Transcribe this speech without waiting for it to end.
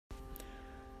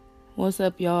What's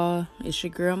up, y'all? It's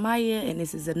your girl Maya, and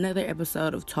this is another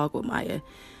episode of Talk with Maya.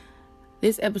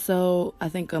 This episode, I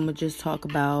think I'm gonna just talk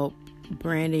about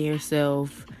branding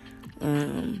yourself,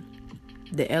 the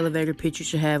elevator pitch you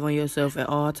should have on yourself at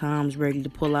all times, ready to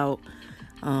pull out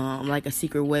like a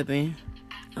secret weapon.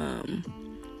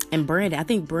 And branding, I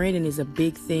think branding is a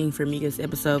big thing for me this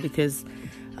episode because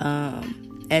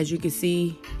as you can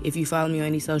see, if you follow me on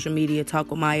any social media,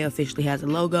 Talk with Maya officially has a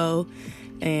logo.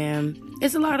 And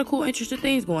it's a lot of cool, interesting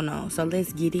things going on. So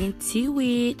let's get into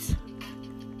it.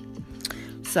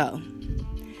 So,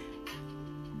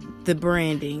 the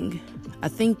branding. I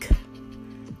think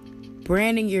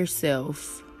branding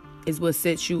yourself is what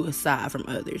sets you aside from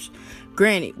others.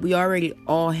 Granted, we already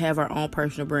all have our own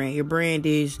personal brand. Your brand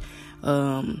is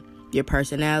your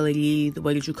personality, the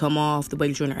way that you come off, the way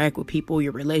that you interact with people,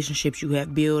 your relationships you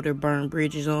have built or burned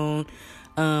bridges on.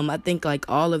 I think like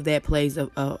all of that plays a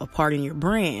part in your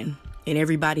brand, and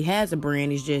everybody has a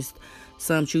brand. It's just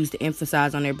some choose to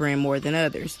emphasize on their brand more than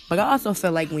others. But I also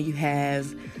feel like when you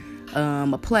have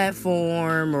a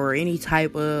platform or any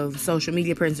type of social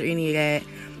media presence or any of that,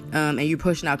 and you're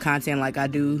pushing out content like I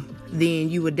do, then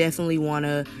you would definitely want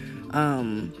to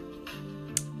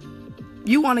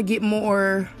get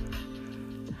more,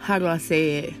 how do I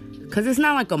say it? Because it's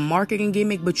not like a marketing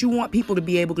gimmick, but you want people to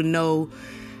be able to know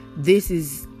this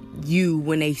is you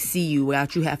when they see you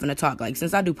without you having to talk. Like,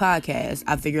 since I do podcasts,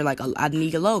 I figure like I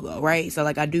need a logo, right? So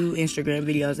like I do Instagram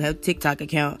videos, I have a TikTok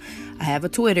account, I have a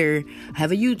Twitter, I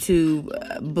have a YouTube,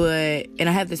 and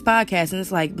I have this podcast, and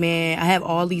it's like, man, I have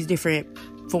all these different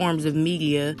forms of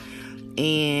media.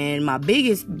 And my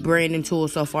biggest branding tool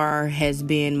so far has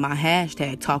been my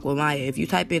hashtag Talk with Maya. If you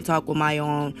type in Talk with Maya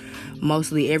on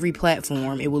mostly every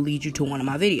platform, it will lead you to one of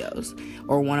my videos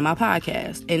or one of my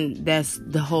podcasts. And that's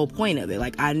the whole point of it.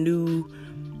 Like, I knew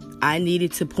I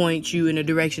needed to point you in the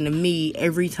direction of me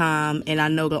every time. And I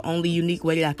know the only unique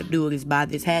way that I could do it is by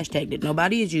this hashtag that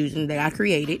nobody is using, that I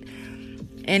created.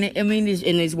 And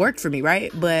it's worked for me,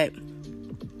 right? But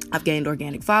I've gained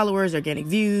organic followers, organic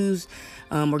views,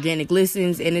 organic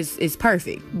listens, and it's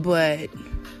perfect. But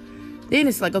then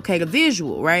it's like, okay, the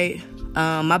visual, right?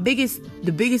 The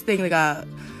biggest thing that I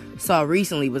saw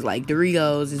recently was like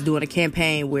Doritos is doing a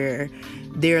campaign where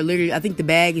they're literally, I think the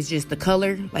bag is just the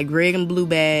color, like red and blue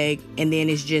bag, and then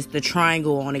it's just the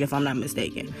triangle on it, if I'm not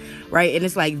mistaken, right? And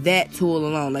it's like that tool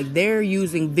alone, like they're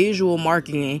using visual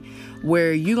marketing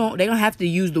where they don't have to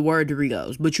use the word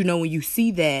Doritos, but when you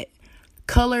see that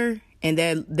color and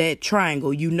that triangle,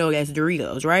 that's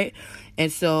Doritos, right?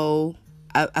 And so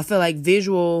I feel like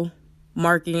visual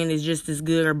marketing is just as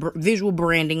good, or visual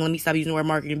branding. Let me stop using the word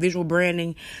marketing. Visual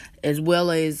branding as well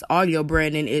as audio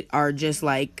branding are just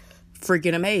like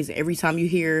freaking amazing. Every time you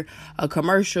hear a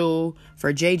commercial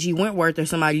for J.G. Wentworth or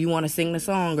somebody, you want to sing the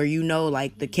song, or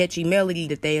like the catchy melody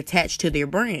that they attach to their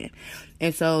brand.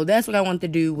 And so that's what I want to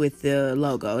do with the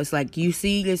logo. It's like, you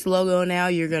see this logo now,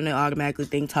 you're going to automatically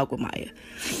think Talk with Maya.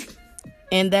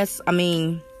 And that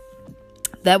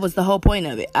was the whole point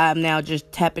of it. I'm now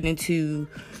just tapping into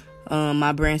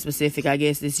my brand specific, I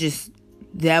guess.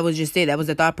 That was just it. That was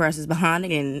the thought process behind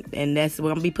it, and that's what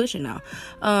I'm gonna be pushing now.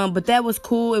 But that was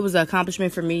cool. It was an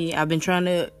accomplishment for me. I've been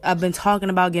talking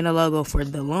about getting a logo for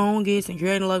the longest and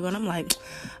creating a logo, and I'm like,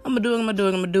 I'm gonna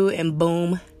do it, and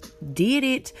boom, did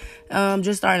it.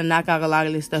 Just starting to knock out a lot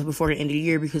of this stuff before the end of the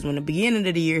year, because when the beginning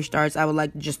of the year starts, I would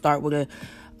like to just start with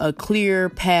a clear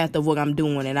path of what I'm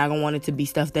doing, and I don't want it to be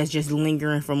stuff that's just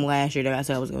lingering from last year that I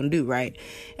said I was going to do, right?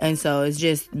 And so it's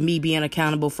just me being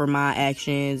accountable for my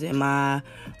actions and my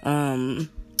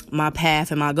path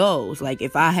and my goals. Like,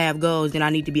 if I have goals, then I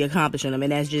need to be accomplishing them,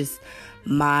 and that's just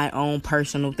my own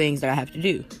personal things that I have to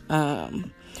do.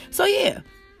 So yeah,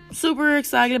 super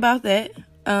excited about that.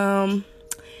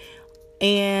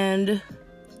 And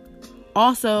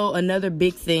also, another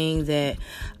big thing that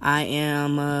I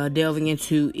am delving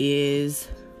into is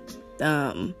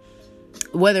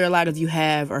whether a lot of you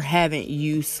have or haven't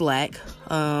used Slack.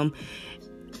 I've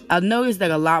noticed that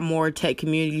a lot more tech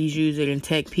communities use it, and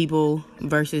tech people,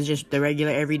 versus just the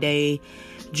regular everyday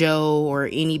Joe or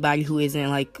anybody who isn't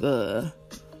like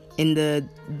in the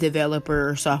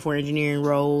developer or software engineering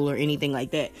role or anything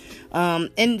like that.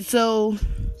 And so,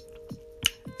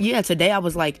 yeah, today I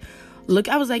was like,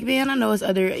 man, I know it's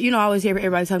other, I always hear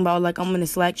everybody talking about, like, I'm in a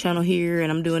Slack channel here and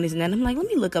I'm doing this and that. I'm like, let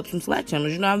me look up some Slack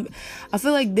channels. I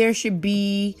feel like there should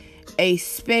be a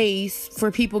space for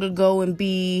people to go and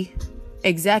be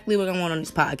exactly what I want on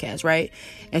this podcast, right?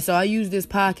 And so I use this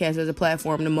podcast as a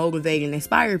platform to motivate and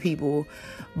inspire people,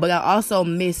 but I also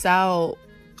miss out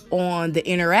on the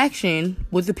interaction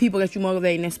with the people that you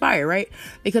motivate and inspire, right?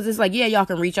 Because it's like, yeah, y'all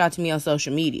can reach out to me on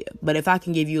social media, but if I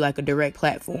can give you like a direct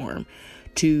platform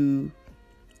to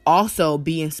also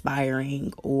be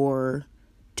inspiring or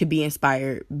to be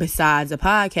inspired besides a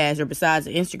podcast or besides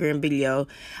an Instagram video,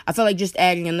 I feel like just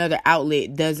adding another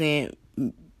outlet doesn't,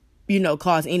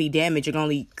 cause any damage. It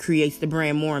only creates the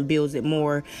brand more and builds it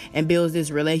more and builds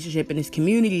this relationship and this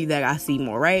community that I see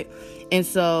more, right? And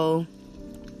so,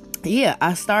 yeah,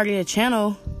 I started a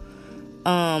channel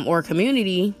or a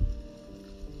community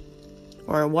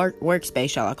or a workspace,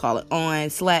 shall I call it, on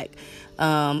Slack.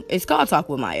 It's called Talk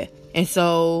with Maya. And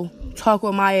so Talk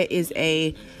with Maya is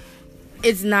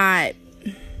it's not,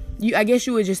 I guess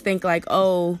you would just think like,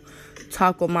 oh,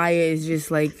 Talk with Maya is just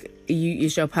like,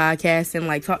 it's your podcast and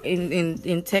like talk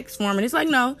in text form. And it's like,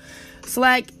 no,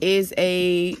 Slack is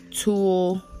a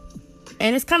tool,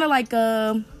 and it's kind of like,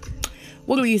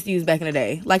 what we used to use back in the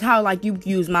day, like how like you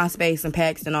use MySpace and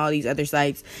Pax and all these other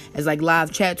sites as like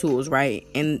live chat tools, right?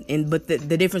 But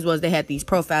the difference was they had these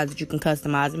profiles that you can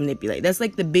customize and manipulate. That's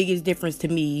like the biggest difference to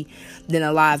me than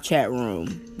a live chat room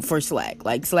for Slack.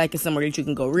 Like Slack is somewhere that you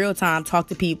can go real time, talk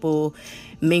to people,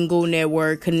 mingle,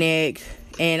 network, connect.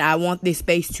 And I want this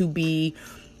space to be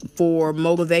for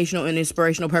motivational and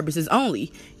inspirational purposes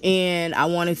only. And I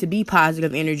want it to be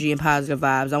positive energy and positive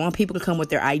vibes. I want people to come with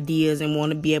their ideas and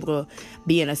want to be able to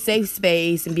be in a safe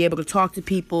space and be able to talk to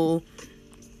people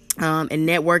and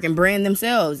network and brand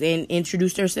themselves and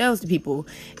introduce themselves to people.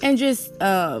 And just,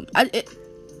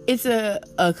 it's a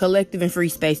collective and free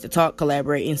space to talk,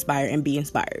 collaborate, inspire, and be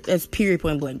inspired. That's period,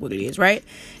 point blank what it is, right?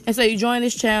 And so you join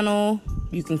this channel,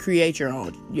 you can create your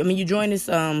own. You join this,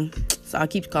 so I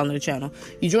keep calling it a channel.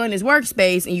 You join this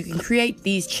workspace and you can create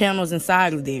these channels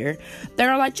inside of there that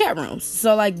are like chat rooms.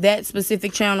 So like that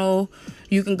specific channel,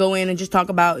 you can go in and just talk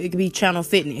about, it could be channel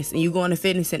fitness, and you go into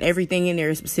fitness and everything in there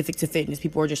is specific to fitness.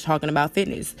 People are just talking about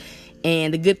fitness.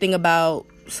 And the good thing about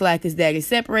Slack is that it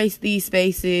separates these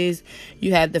spaces.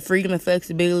 You have the freedom and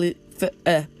flexibility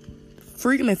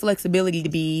to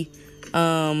be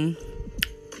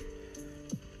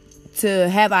to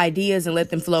have ideas and let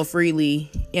them flow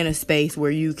freely in a space where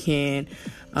you can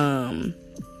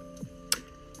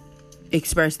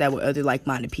express that with other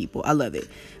like-minded people. I love it.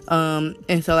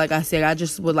 And so like I said, I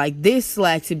just would like this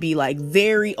Slack to be like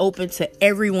very open to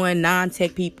everyone,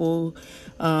 non-tech people,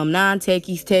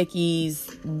 non-techies,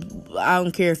 techies. I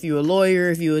don't care if you're a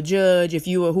lawyer, if you're a judge, if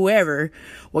you are whoever,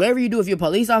 whatever you do, if you're a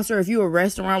police officer, if you're a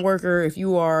restaurant worker, if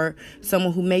you are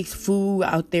someone who makes food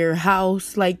out their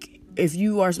house, like if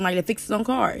you are somebody that fixes on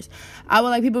cars. I would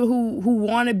like people who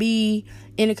want to be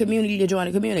in a community to join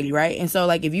a community, right? And so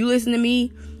like if you listen to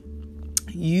me,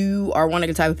 you are one of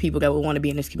the type of people that would want to be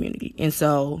in this community. And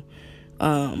so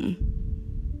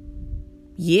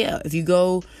yeah, if you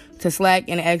go to Slack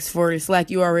and ask for the Slack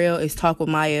URL, it's Talk with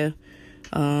Maya.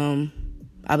 I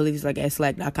believe it's like at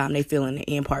slack.com. They fill in the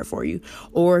end part for you.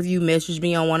 Or if you message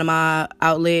me on one of my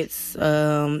outlets,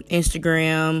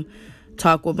 Instagram,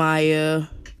 Talk with Maya,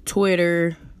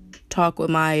 Twitter, Talk with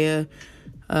Maya,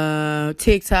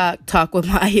 TikTok, Talk with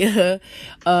Maya,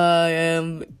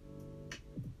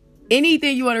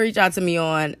 anything you want to reach out to me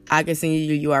on, I can send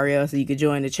you your URL so you can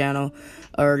join the channel.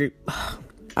 Or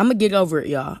I'm gonna get over it,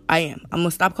 y'all. I am. I'm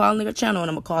gonna stop calling it a channel and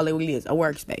I'm gonna call it what it is, a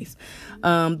workspace.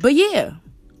 But yeah,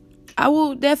 I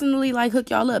will definitely like hook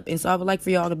y'all up, and so I would like for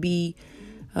y'all to be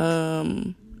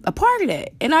a part of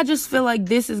that. And I just feel like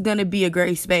this is gonna be a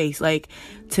great space. Like,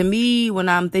 to me, when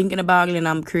I'm thinking about it and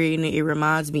I'm creating it, it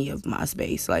reminds me of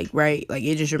MySpace. Like, right? Like,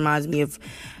 it just reminds me of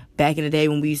back in the day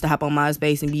when we used to hop on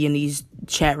MySpace and be in these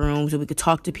chat rooms and we could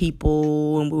talk to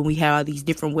people, and when we had all these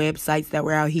different websites that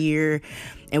were out here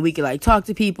and we could like talk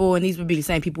to people, and these would be the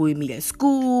same people we meet at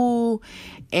school.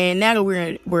 And now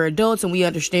that we're adults and we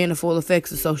understand the full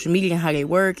effects of social media and how they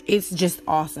work, it's just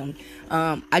awesome.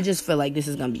 I just feel like this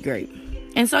is gonna be great.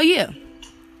 And so yeah,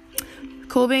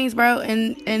 cool beans, bro.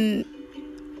 And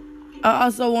I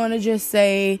also want to just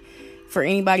say, for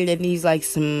anybody that needs like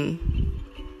some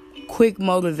quick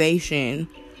motivation,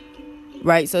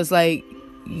 right? So it's like,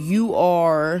 you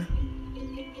are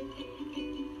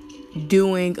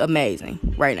doing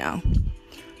amazing right now.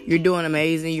 You're doing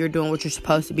amazing. You're doing what you're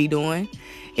supposed to be doing.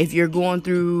 If you're going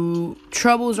through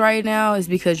troubles right now, it's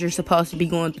because you're supposed to be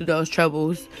going through those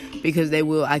troubles, because they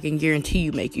will, I can guarantee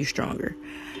you, make you stronger.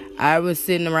 I was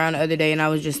sitting around the other day and I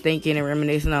was just thinking and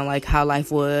reminiscing on like how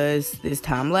life was this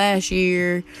time last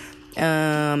year,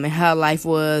 and how life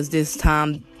was this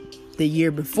time the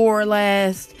year before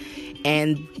last.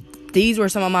 And these were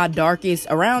some of my darkest,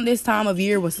 around this time of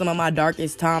year was some of my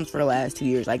darkest times for the last 2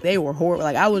 years. Like, they were horrible.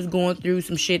 Like, I was going through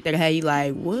some shit that had you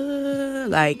like, what?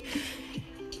 Like,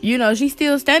 she's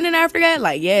still standing after that.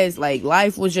 Like, yes, like,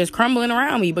 life was just crumbling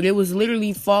around me, but it was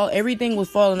literally everything was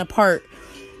falling apart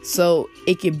so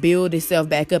it could build itself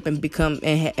back up and become,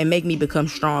 and make me become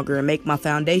stronger, and make my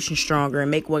foundation stronger, and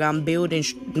make what I'm building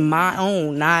my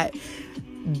own, not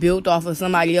built off of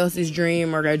somebody else's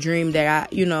dream, or a dream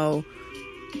that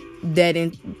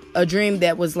a dream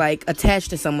that was like attached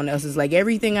to someone else's. Like,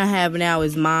 everything I have now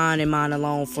is mine and mine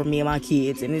alone, for me and my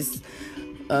kids, and it's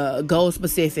goal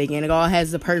specific, and it all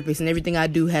has a purpose, and everything I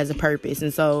do has a purpose.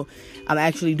 And so I'm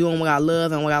actually doing what I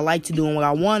love and what I like to do and what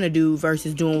I want to do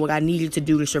versus doing what I needed to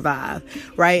do to survive,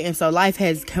 right? And so life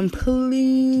has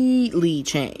completely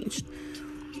changed.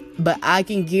 But I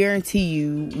can guarantee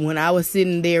you, when I was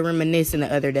sitting there reminiscing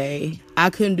the other day, I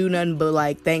couldn't do nothing but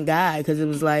like thank God, because it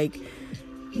was like,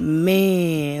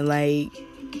 man, like,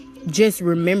 just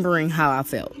remembering how I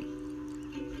felt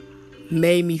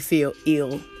made me feel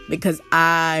ill, because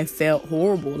I felt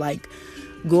horrible. Like,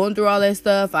 going through all that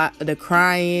stuff, the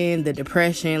crying, the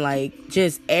depression, like,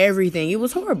 just everything, it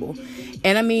was horrible.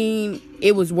 And I mean,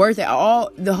 it was worth it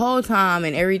all the whole time,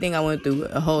 and everything I went through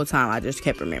the whole time, I just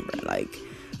kept remembering. Like,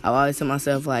 I always tell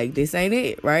myself, like, this ain't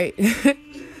it, right?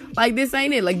 Like, this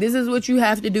ain't it. Like, this is what you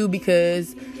have to do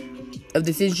because of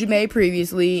decisions you made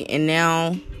previously, and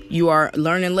now you are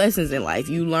learning lessons in life.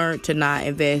 You learn to not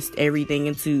invest everything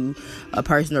into a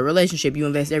personal relationship. You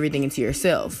invest everything into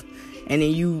yourself. And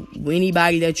then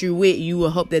anybody that you're with, you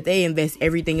will hope that they invest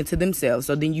everything into themselves.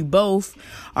 So then you both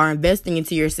are investing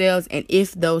into yourselves. And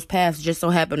if those paths just so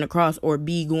happen to cross or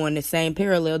be going the same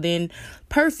parallel, then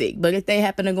perfect. But if they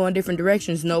happen to go in different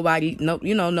directions, no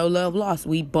love lost.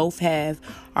 We both have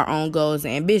our own goals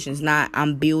and ambitions. Not,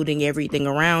 I'm building everything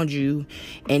around you,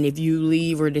 and if you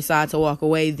leave or decide to walk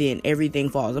away, then everything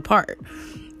falls apart.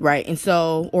 Right? And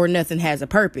so, or nothing has a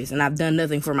purpose, and I've done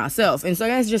nothing for myself. And so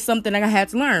that's just something that I had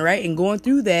to learn, right? And going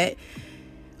through that,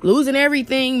 losing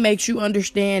everything makes you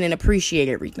understand and appreciate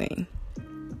everything.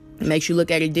 It makes you look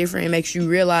at it different. It makes you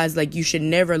realize, like, you should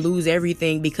never lose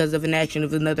everything because of an action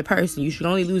of another person. You should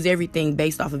only lose everything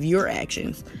based off of your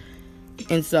actions.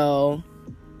 And so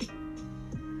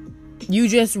you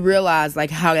just realize, like,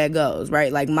 how that goes,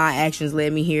 right? Like, my actions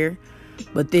led me here.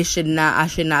 But I should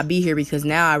not be here, because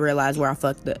now I realize where I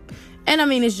fucked up. And I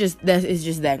mean, it's just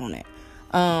that on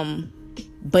that.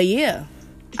 But yeah,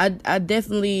 I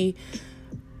definitely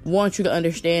want you to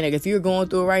understand that if you're going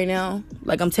through it right now,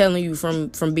 like I'm telling you,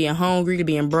 from being hungry to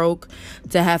being broke,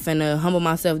 to having to humble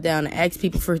myself down and ask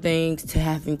people for things, to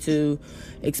having to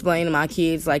explain to my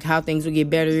kids like how things would get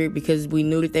better because we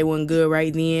knew that they weren't good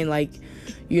right then, like,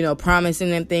 promising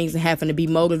them things and having to be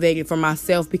motivated for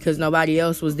myself because nobody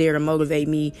else was there to motivate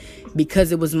me,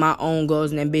 because it was my own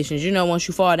goals and ambitions. Once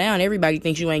you fall down, everybody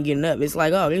thinks you ain't getting up. It's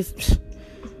like, they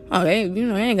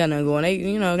ain't got nothing going.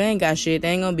 They ain't got shit. They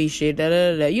ain't gonna be shit.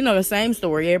 The same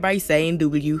story everybody say and do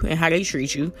with you and how they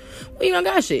treat you. Well, you don't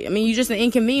got shit. I mean, you just an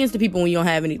inconvenience to people when you don't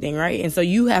have anything, right? And so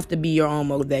you have to be your own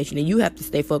motivation, and you have to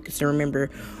stay focused and remember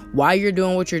why you're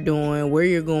doing what you're doing, where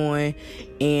you're going,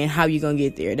 and how you're gonna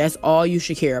get there. That's all you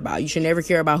should care about. You should never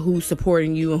care about who's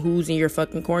supporting you and who's in your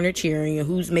fucking corner cheering and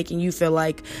who's making you feel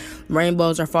like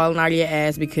rainbows are falling out of your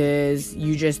ass because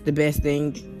you just the best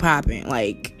thing popping.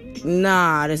 Like,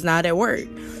 nah, that's not how that work.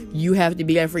 You have to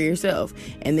be that for yourself.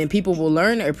 And then people will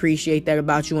learn to appreciate that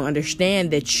about you and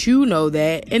understand that you know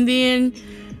that. And then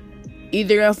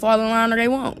either they'll fall in line or they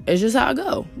won't. It's just how it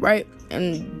go, right?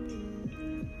 And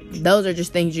those are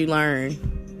just things you learn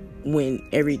when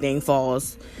everything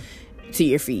falls to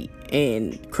your feet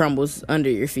and crumbles under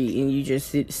your feet, and you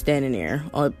just standing there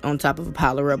on top of a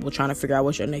pile of rubble trying to figure out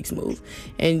what's your next move.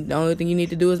 And the only thing you need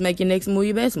to do is make your next move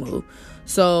your best move.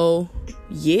 So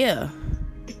yeah,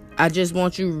 I just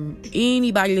want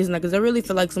anybody listening, because I really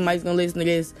feel like somebody's gonna listen to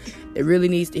this that really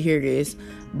needs to hear this.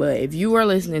 But if you are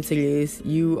listening to this,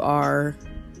 you are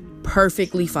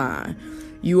perfectly fine.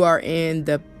 You are in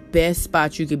the best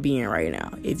spot you could be in right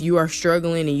now. If you are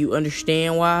struggling and you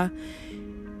understand why,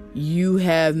 you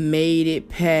have made it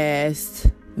past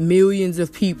millions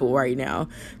of people right now,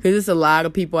 because there's a lot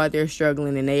of people out there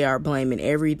struggling and they are blaming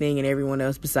everything and everyone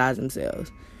else besides themselves.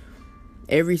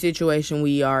 Every situation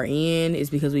we are in is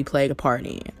because we played a part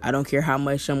in. I don't care how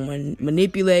much someone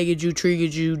manipulated you,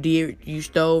 triggered you, you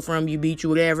stole from you, beat you,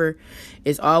 whatever.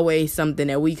 It's always something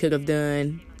that we could have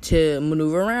done to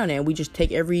maneuver around it. And we just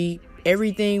take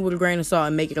everything with a grain of salt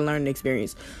and make it a learning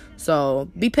experience. So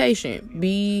be patient,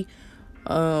 be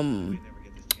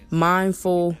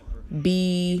mindful,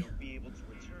 be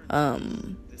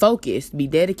focused, be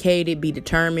dedicated, be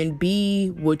determined, be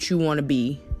what you want to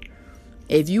be,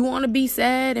 If you want to be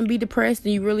sad and be depressed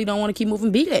and you really don't want to keep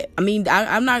moving, be that. I mean,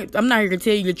 I'm not here to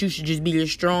tell you that you should just be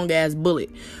this strong ass bullet,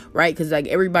 right? Because like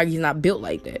everybody's not built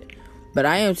like that. But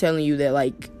I am telling you that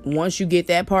like once you get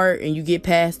that part and you get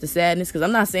past the sadness, because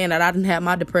I'm not saying that I didn't have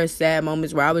my depressed, sad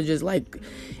moments where I was just like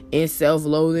in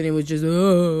self-loathing. It was just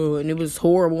and it was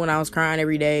horrible and I was crying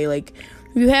every day. Like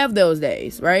you have those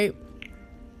days, right?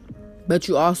 But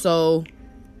you also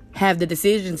have the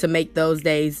decision to make those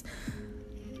days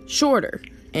shorter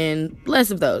and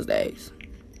less of those days,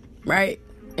 right?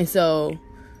 And so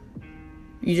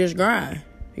you just grind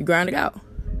it out.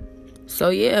 So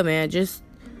yeah, man, just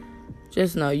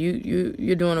know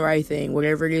you're doing the right thing,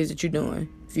 whatever it is that you're doing.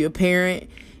 If you're a parent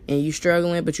and you're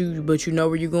struggling, but you know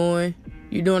where you're going,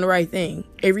 you're doing the right thing.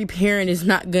 Every parent is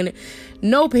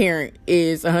no parent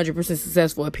is 100%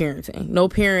 successful at parenting. No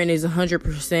parent is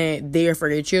 100% there for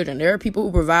their children. There are people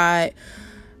who provide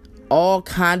all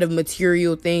kind of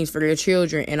material things for their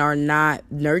children and are not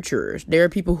nurturers. There are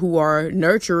people who are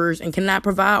nurturers and cannot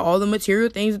provide all the material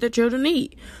things that their children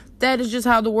need. That is just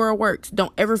how the world works.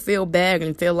 Don't ever feel bad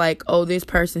and feel like, oh, this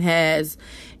person has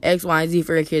X, Y, and Z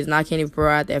for their kids and I can't even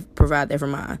provide that for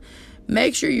mine.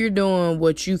 Make sure you're doing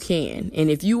what you can. And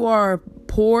if you are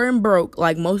poor and broke,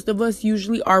 like most of us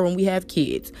usually are when we have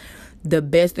kids, the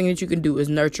best thing that you can do is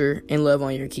nurture and love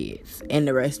on your kids, and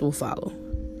the rest will follow.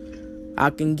 I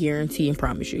can guarantee and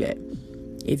promise you that.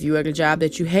 If you're at a job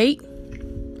that you hate,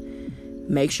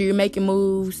 make sure you're making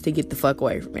moves to get the fuck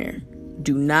away from there.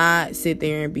 Do not sit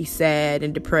there and be sad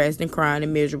and depressed and crying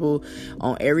and miserable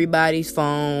on everybody's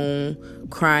phone,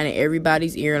 crying in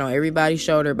everybody's ear and on everybody's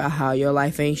shoulder about how your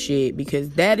life ain't shit, because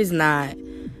that is not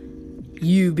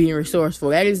you being resourceful.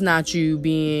 That is not you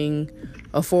being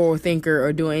a forward thinker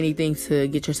or doing anything to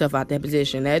get yourself out that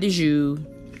position. That is you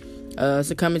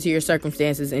succumbing to your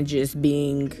circumstances and just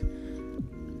being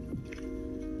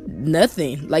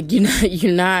nothing. Like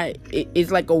you're not.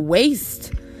 It's like a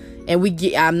waste. And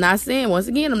I'm not saying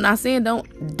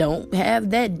don't have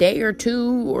that day or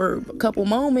two or a couple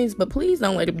moments, but please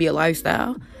don't let it be a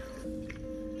lifestyle.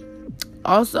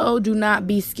 Also, do not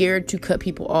be scared to cut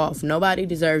people off. Nobody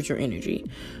deserves your energy.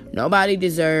 Nobody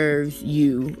deserves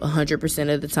you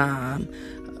 100% of the time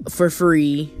for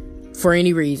free, for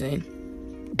any reason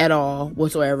at all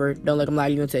whatsoever. Don't let them lie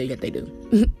to you and tell you that they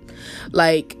do.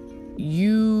 Like,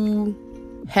 you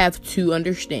have to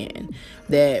understand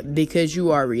that because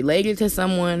you are related to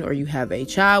someone, or you have a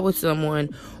child with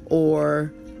someone,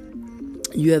 or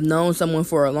you have known someone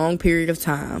for a long period of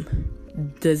time,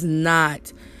 does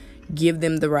not give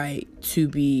them the right to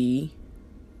be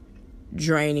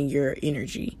draining your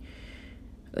energy.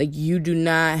 Like, you do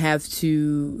not have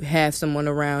to have someone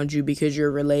around you because you're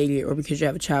related, or because you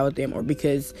have a child with them, or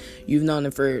because you've known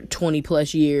them for 20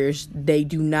 plus years. They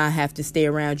do not have to stay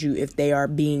around you if they are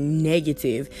being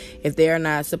negative, if they are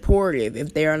not supportive,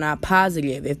 if they are not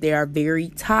positive, if they are very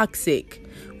toxic.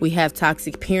 We have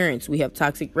toxic parents, we have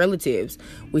toxic relatives,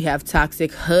 we have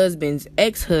toxic husbands,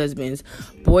 ex-husbands,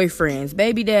 boyfriends,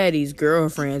 baby daddies,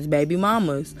 girlfriends, baby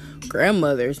mamas,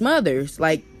 grandmothers, mothers.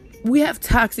 Like, we have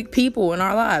toxic people in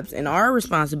our lives, and our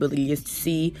responsibility is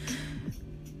to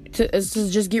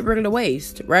just get rid of the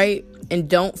waste, right? And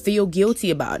don't feel guilty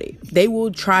about it. They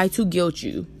will try to guilt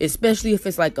you, especially if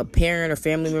it's like a parent or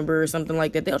family member or something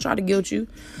like that. They'll try to guilt you,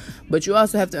 but you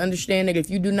also have to understand that if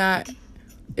you do not,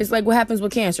 it's like what happens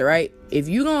with cancer, right? If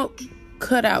you don't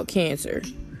cut out cancer,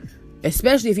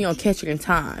 especially if you don't catch it in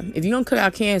time, if you don't cut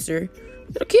out cancer,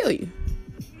 it'll kill you.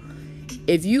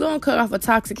 If you don't cut off a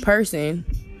toxic person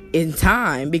in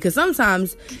time, because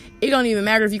sometimes it don't even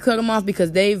matter if you cut them off,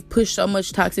 because they've pushed so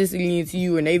much toxicity into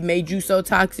you and they've made you so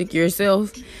toxic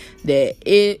yourself that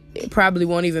it probably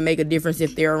won't even make a difference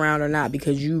if they're around or not,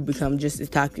 because you become just as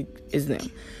toxic as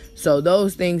them. So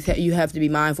those things that you have to be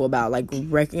mindful about, like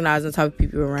recognizing the type of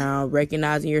people around,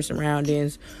 recognizing your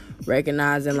surroundings,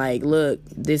 recognizing like, look,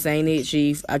 this ain't it,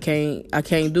 chief. I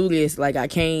can't do this. Like, I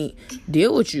can't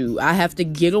deal with you. I have to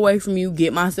get away from you,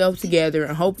 get myself together,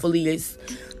 and hopefully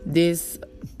this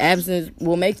absence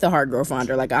will make the heart grow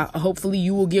fonder. Like, hopefully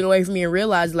you will get away from me and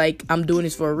realize, like, I'm doing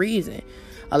this for a reason.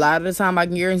 A lot of the time, I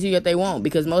can guarantee that they won't,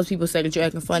 because most people say that you're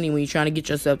acting funny when you're trying to get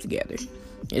yourself together.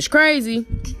 It's crazy,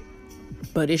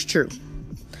 but it's true.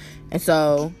 And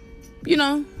so,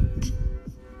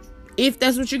 if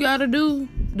that's what you gotta do,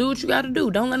 do what you gotta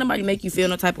do. Don't let nobody make you feel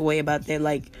no type of way about that.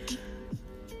 Like,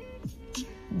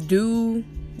 do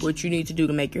what you need to do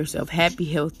to make yourself happy,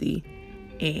 healthy,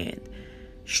 and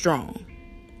strong.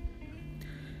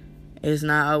 It's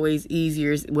not always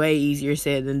way easier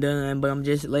said than done, but I'm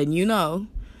just letting you know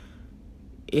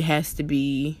it has to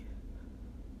be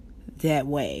that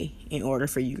way in order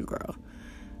for you to grow.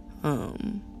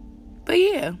 But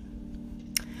yeah.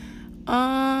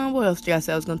 What else did I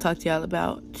say I was gonna talk to y'all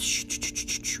about?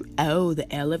 Oh, the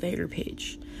elevator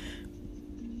pitch.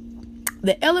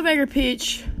 The elevator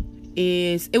pitch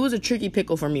it was a tricky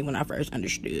pickle for me when I first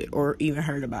understood or even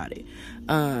heard about it.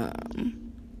 I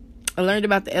learned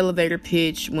about the elevator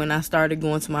pitch when I started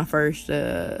going to my first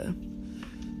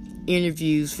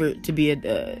interviews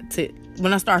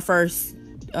when I started first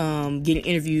getting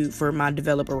interviewed for my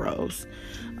developer roles,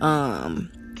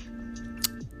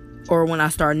 or when I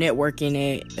started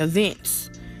networking at events.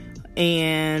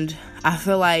 And I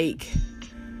feel like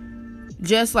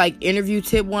just like interview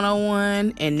tip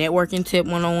 101 and networking tip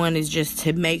 101 is just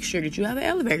to make sure that you have an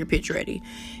elevator pitch ready.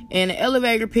 And an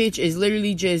elevator pitch is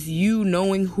literally just you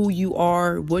knowing who you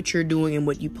are, what you're doing, and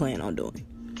what you plan on doing.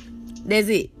 That's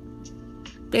it.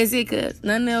 Cause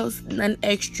nothing else, nothing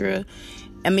extra.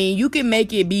 I mean, you can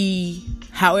make it be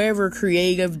however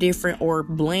creative, different, or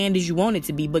bland as you want it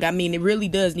to be. But I mean, it really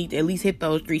does need to at least hit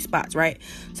those 3 spots, right?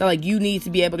 So like, you need to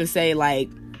be able to say like,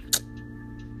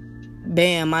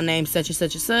 bam, my name's such and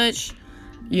such and such.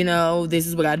 You know, this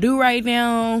is what I do right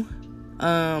now.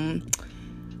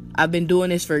 I've been doing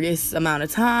this for this amount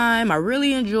of time. I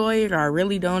really enjoy it, or I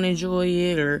really don't enjoy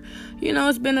it, or, you know,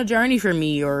 it's been a journey for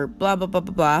me, or blah, blah, blah,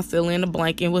 blah, blah. Fill in the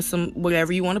blank with some,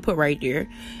 whatever you want to put right there.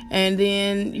 And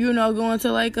then, you know, go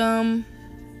into like,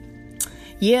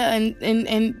 yeah,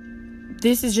 and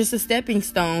this is just a stepping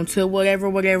stone to whatever.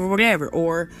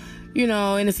 Or, you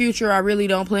know, in the future, I really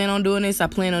don't plan on doing this. I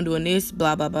plan on doing this,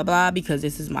 blah, blah, blah, blah, because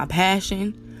this is my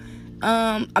passion.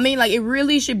 I mean, like, it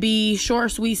really should be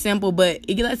short, sweet, simple, but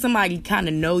it lets somebody kind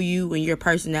of know you and your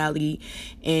personality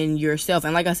and yourself.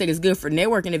 And like I said, it's good for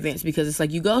networking events, because it's like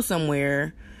you go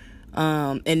somewhere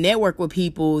and network with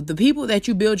people. The people that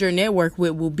you build your network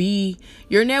with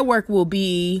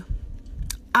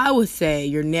I would say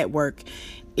your network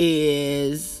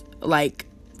is like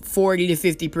 40 to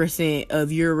 50%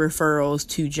 of your referrals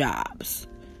to jobs,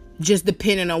 just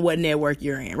depending on what network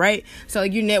you're in, right? So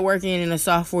like, you're networking in a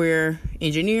software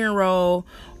engineering role,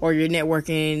 or you're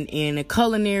networking in a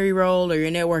culinary role, or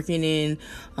you're networking in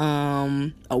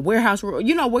a warehouse role,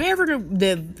 you know, whatever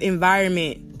the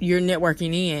environment you're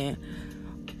networking in.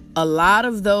 A lot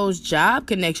of those job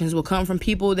connections will come from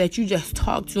people that you just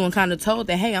talked to and kind of told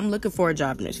that, hey, I'm looking for a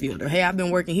job in this field, or hey, I've been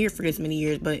working here for this many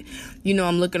years, but, you know,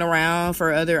 I'm looking around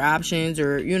for other options,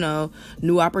 or, you know,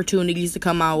 new opportunities to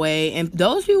come my way. And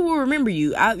those people will remember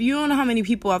you. You don't know how many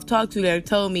people I've talked to that have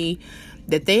told me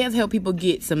that they have helped people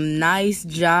get some nice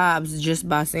jobs just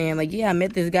by saying, like, yeah, I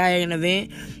met this guy at an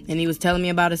event and he was telling me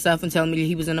about himself and telling me that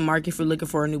he was in the market for looking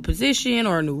for a new position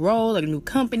or a new role, like a new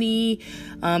company,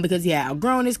 because he had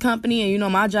outgrown his company. And, you know,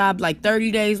 my job, like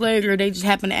 30 days later, they just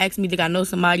happened to ask me, did I know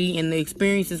somebody? And the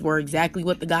experiences were exactly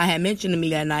what the guy had mentioned to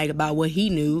me that night about what he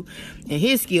knew and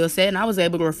his skill set. And I was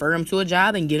able to refer him to a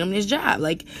job and get him this job.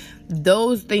 Like,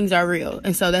 those things are real.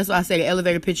 And so that's why I say the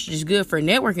elevator pitch is good for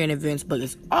networking events, but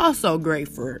it's also great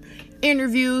for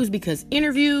interviews, because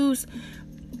interviews,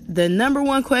 the number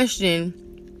one question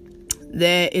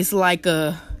that it's like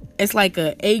a 80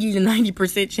 to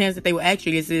 90% chance that they will ask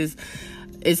you this is,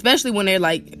 especially when they're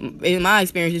like, in my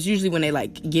experience, it's usually when they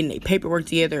like getting their paperwork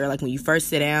together, or like when you first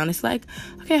sit down, it's like,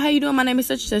 okay, how you doing? My name is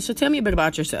such and such. So tell me a bit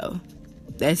about yourself.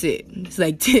 That's it. It's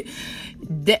like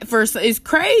that first. It's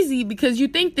crazy because you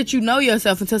think that you know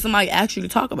yourself until somebody actually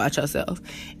talk about yourself,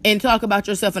 and talk about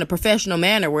yourself in a professional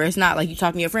manner, where it's not like you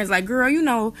talking to your friends like, girl,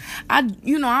 I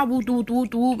whoop whoop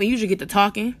whoop whoop, and you just get to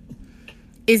talking.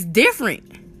 It's different.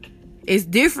 It's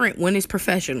different when it's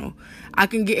professional. I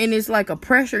can get, and it's like a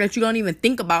pressure that you don't even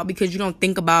think about, because you don't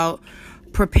think about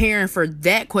preparing for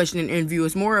that question in interview.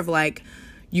 It's more of like,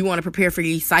 you want to prepare for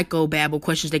these psychobabble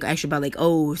questions they can ask you about, like,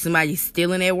 oh, if somebody's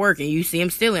stealing at work and you see him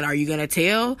stealing, are you going to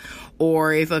tell?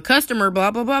 Or if a customer,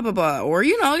 blah, blah, blah, blah, blah. Or,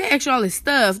 you know, they ask you all this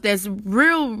stuff that's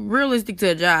realistic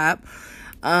to a job.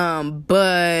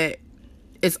 But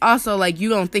it's also like, you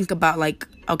don't think about like,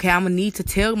 okay, I'm going to need to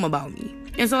tell them about me.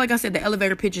 And so, like I said, the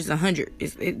elevator pitch is 100.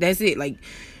 That's it. Like,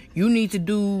 you need to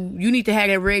have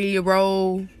that ready to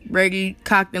roll, ready,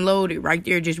 cocked and loaded right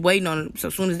there, just waiting on them. So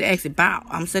as soon as they exit, bow,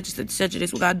 I'm such and such, this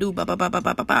is what I do, bow, bow, bow, bow,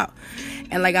 bow, bow, bow.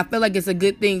 And like, I feel like it's a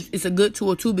good thing. It's a good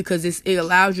tool too, because it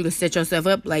allows you to set yourself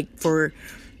up like for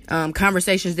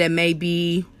conversations that may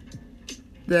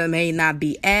not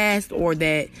be asked, or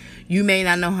that you may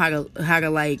not know how to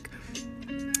like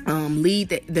lead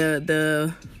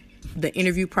the the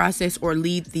interview process or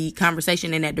lead the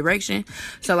conversation in that direction.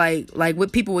 So like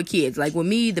with people with kids, like with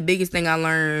me, the biggest thing I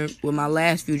learned with my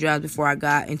last few jobs before I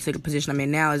got into the position I'm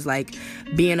in now is like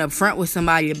being upfront with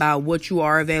somebody about what you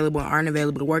are available and aren't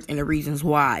available to work and the reasons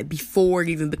why before it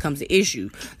even becomes an issue.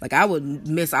 Like I would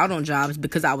miss out on jobs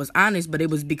because I was honest, but it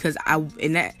was because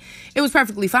it was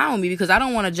perfectly fine with me because I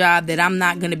don't want a job that I'm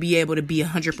not going to be able to be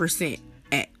 100%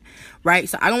 at, right?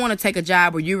 So I don't want to take a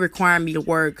job where you require me to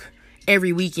work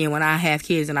every weekend when I have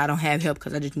kids and I don't have help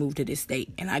because I just moved to this state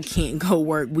and I can't go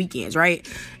work weekends, right?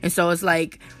 And so it's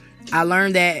like I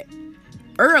learned that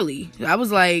early. I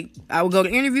was like, I would go to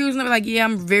interviews and I'd be like, yeah,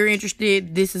 I'm very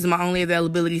interested. This is my only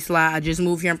availability slot. I just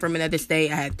moved here. I'm from another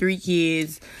state. I have 3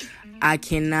 kids. I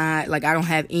cannot, like, I don't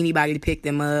have anybody to pick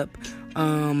them up.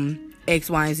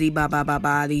 X, Y, and Z, blah, blah, blah,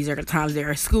 blah. These are the times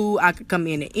they're at school. I could come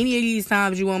in at any of these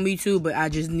times you want me to, but I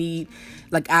just need,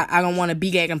 like, I don't want to be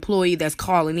that employee that's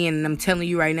calling in. And I'm telling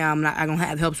you right now, I don't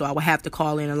have help, so I would have to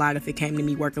call in a lot if it came to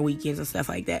me working weekends and stuff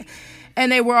like that.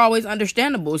 And they were always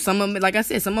understandable. Some of them, like I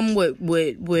said, some of them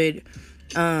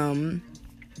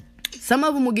some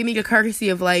of them would give me the courtesy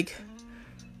of, like,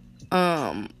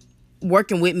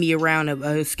 working with me around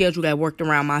a schedule that worked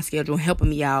around my schedule and helping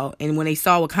me out. And when they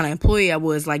saw what kind of employee I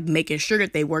was, like, making sure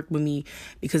that they worked with me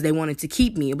because they wanted to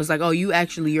keep me. It was like, oh,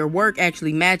 your work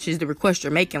actually matches the request you're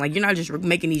making. Like, you're not just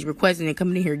making these requests and then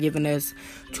coming in here giving us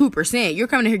 2%. You're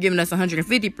coming in here giving us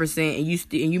 150%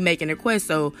 and you making a request.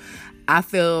 So I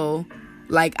feel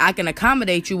like I can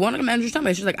accommodate you. One of the managers told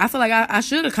me, she's like, I feel like I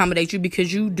should accommodate you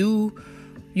because you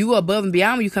go above and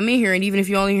beyond when you come in here. And even if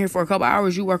you're only here for a couple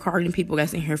hours, you work harder than people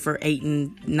that's in here for 8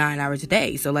 and 9 hours a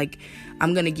day. So, like,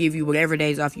 I'm going to give you whatever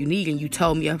days off you need. And you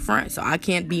told me up front. So I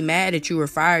can't be mad at you or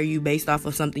fire you based off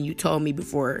of something you told me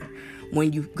before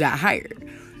when you got hired.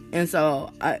 And so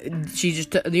she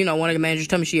just, one of the managers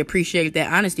told me she appreciated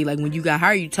that honesty. Like, when you got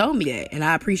hired, you told me that. And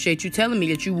I appreciate you telling me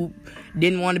that you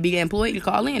didn't want to be the employee to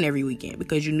call in every weekend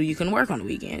because you knew you couldn't work on the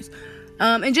weekends.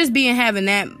 And just having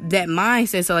that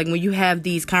mindset. So, like, when you have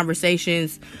these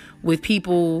conversations with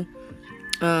people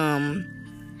at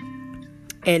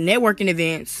networking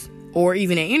events or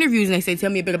even at interviews and they say, tell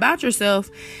me a bit about yourself.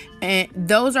 And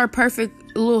those are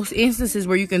perfect little instances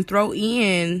where you can throw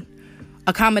in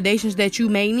accommodations that you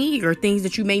may need or things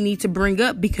that you may need to bring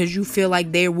up because you feel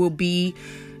like they will be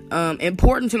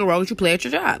important to the role that you play at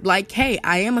your job. Like, hey,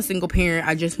 I am a single parent.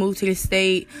 I just moved to this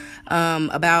state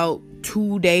about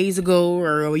 2 days ago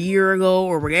or a year ago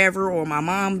or whatever, or my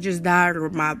mom just died, or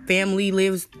my family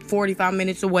lives 45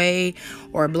 minutes away,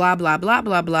 or blah, blah, blah,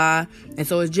 blah, blah. And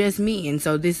so it's just me. And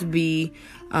so this would be,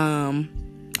 I'm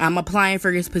applying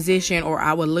for this position, or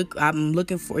I'm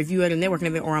looking for, if you at a networking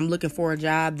event, or I'm looking for a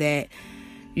job that,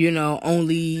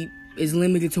 only is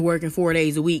limited to working 4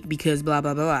 days a week because blah,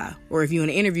 blah, blah, blah. Or if you're in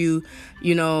an interview,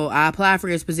 I apply for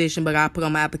this position, but I put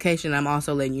on my application, I'm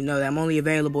also letting you know that I'm only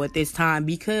available at this time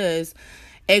because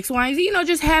X, Y, and Z,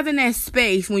 just having that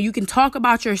space when you can talk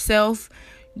about yourself.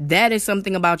 That is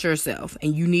something about yourself,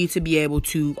 and you need to be able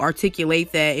to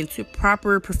articulate that into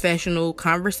proper professional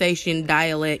conversation,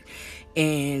 dialect,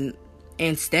 and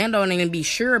stand on it and be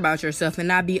sure about yourself and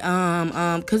not be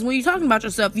because when you're talking about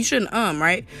yourself, you shouldn't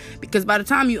right? Because by the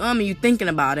time you and you're thinking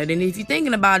about it, and if you're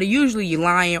thinking about it, usually you're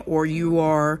lying or you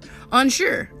are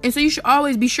unsure. And so you should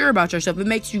always be sure about yourself. It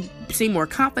makes you seem more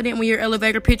confident when your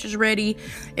elevator pitch is ready.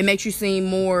 It makes you seem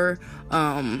more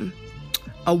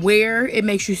aware. It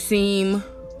makes you seem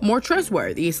more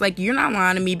trustworthy. It's like you're not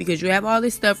lying to me because you have all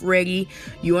this stuff ready.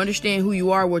 You understand who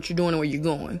you are, what you're doing, and where you're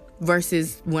going.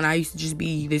 Versus when I used to just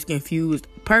be this confused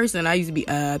person. I used to be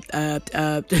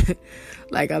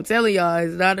like I'm telling y'all,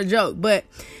 it's not a joke. But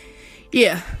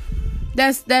yeah,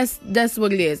 that's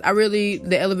what it is.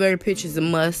 The elevator pitch is a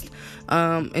must.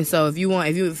 And so if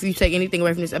you take anything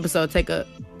away from this episode,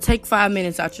 take 5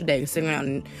 minutes out your day to sit around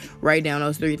and write down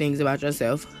those 3 things about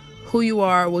yourself: who you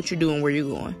are, what you're doing, where you're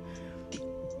going.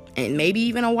 And maybe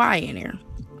even a why in there.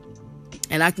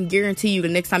 And I can guarantee you the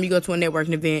next time you go to a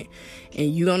networking event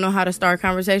and you don't know how to start a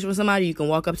conversation with somebody, you can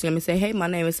walk up to them and say, hey, my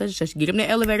name is such and such. Get them the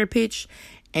elevator pitch.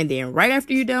 And then right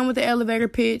after you're done with the elevator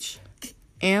pitch,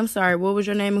 and I'm sorry, what was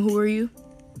your name and who are you?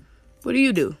 What do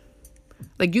you do?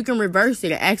 Like, you can reverse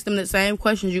it and ask them the same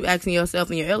questions you asking yourself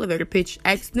in your elevator pitch.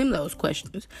 Ask them those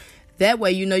questions. That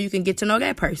way, you can get to know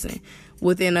that person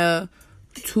within a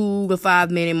 2 to 5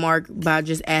 minute mark by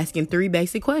just asking 3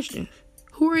 basic questions.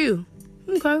 Who are you?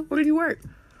 Okay. Where did you work?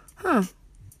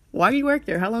 Why do you work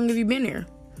there? How long have you been there?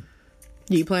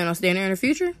 Do you plan on staying there in the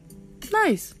future?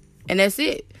 Nice. And that's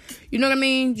it. You know what I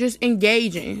mean? Just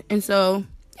engaging. And so,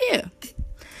 yeah.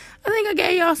 I think I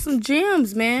gave y'all some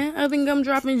gems, man. I think I'm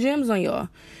dropping gems on y'all.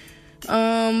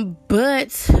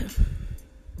 But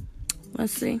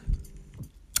let's see.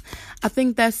 I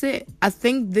think that's it. I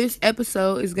think this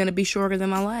episode is gonna be shorter than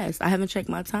my last. I haven't checked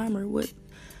my timer.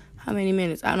 How many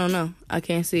minutes? I don't know. I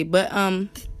can't see. But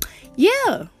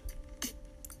yeah.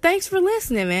 Thanks for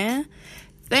listening, man.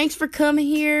 Thanks for coming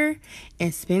here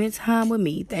and spending time with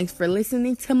me. Thanks for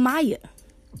listening to Maya.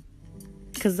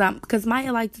 Cause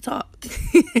Maya like to talk.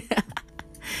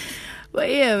 But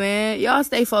yeah, man, y'all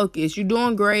stay focused. You're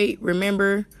doing great.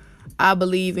 Remember, I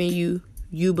believe in you.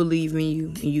 You believe in you,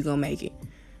 and you gonna make it.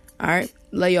 All right,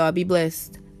 love y'all. Be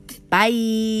blessed.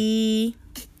 Bye.